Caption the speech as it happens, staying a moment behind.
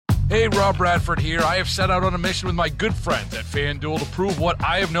Hey, Rob Bradford here. I have set out on a mission with my good friends at FanDuel to prove what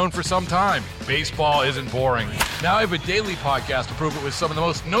I have known for some time. Baseball isn't boring. Now I have a daily podcast to prove it with some of the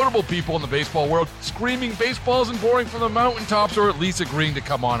most notable people in the baseball world, screaming baseball isn't boring from the mountaintops, or at least agreeing to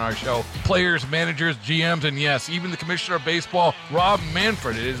come on our show. Players, managers, GMs, and yes, even the commissioner of baseball, Rob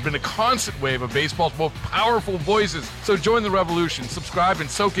Manfred. It has been a constant wave of baseball's most powerful voices. So join the revolution. Subscribe and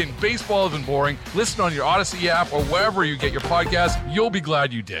soak in Baseball Isn't Boring. Listen on your Odyssey app or wherever you get your podcasts. You'll be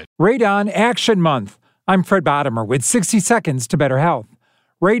glad you did. Radon Action Month. I'm Fred Bottomer with 60 Seconds to Better Health.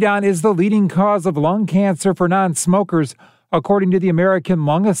 Radon is the leading cause of lung cancer for non-smokers, according to the American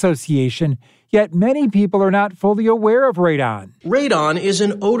Lung Association, yet many people are not fully aware of radon. Radon is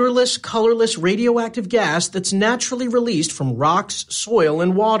an odorless, colorless radioactive gas that's naturally released from rocks, soil,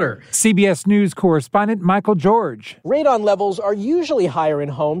 and water. CBS News correspondent Michael George. Radon levels are usually higher in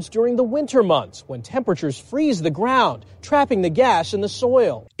homes during the winter months when temperatures freeze the ground, trapping the gas in the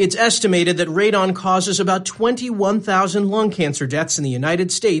soil. It's estimated that radon causes about 21,000 lung cancer deaths in the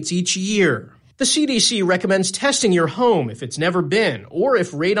United States each year. The CDC recommends testing your home if it's never been, or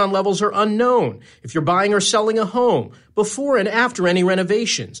if radon levels are unknown, if you're buying or selling a home, before and after any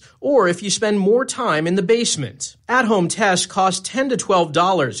renovations, or if you spend more time in the basement. At-home tests cost $10 to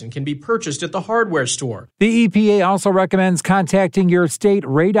 $12 and can be purchased at the hardware store. The EPA also recommends contacting your state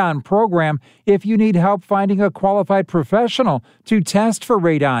radon program if you need help finding a qualified professional to test for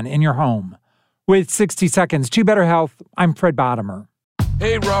radon in your home. With 60 Seconds to Better Health, I'm Fred Bottomer.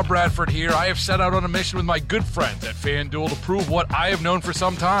 Hey, Rob Bradford here. I have set out on a mission with my good friends at FanDuel to prove what I have known for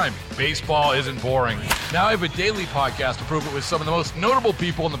some time. Baseball isn't boring. Now I have a daily podcast to prove it with some of the most notable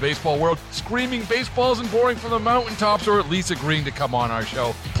people in the baseball world, screaming baseball isn't boring from the mountaintops, or at least agreeing to come on our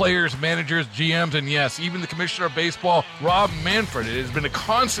show. Players, managers, GMs, and yes, even the commissioner of baseball, Rob Manfred. It has been a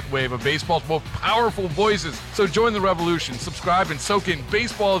constant wave of baseball's most powerful voices. So join the revolution. Subscribe and soak in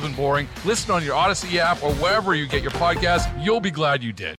Baseball Isn't Boring. Listen on your Odyssey app or wherever you get your podcasts. You'll be glad you did.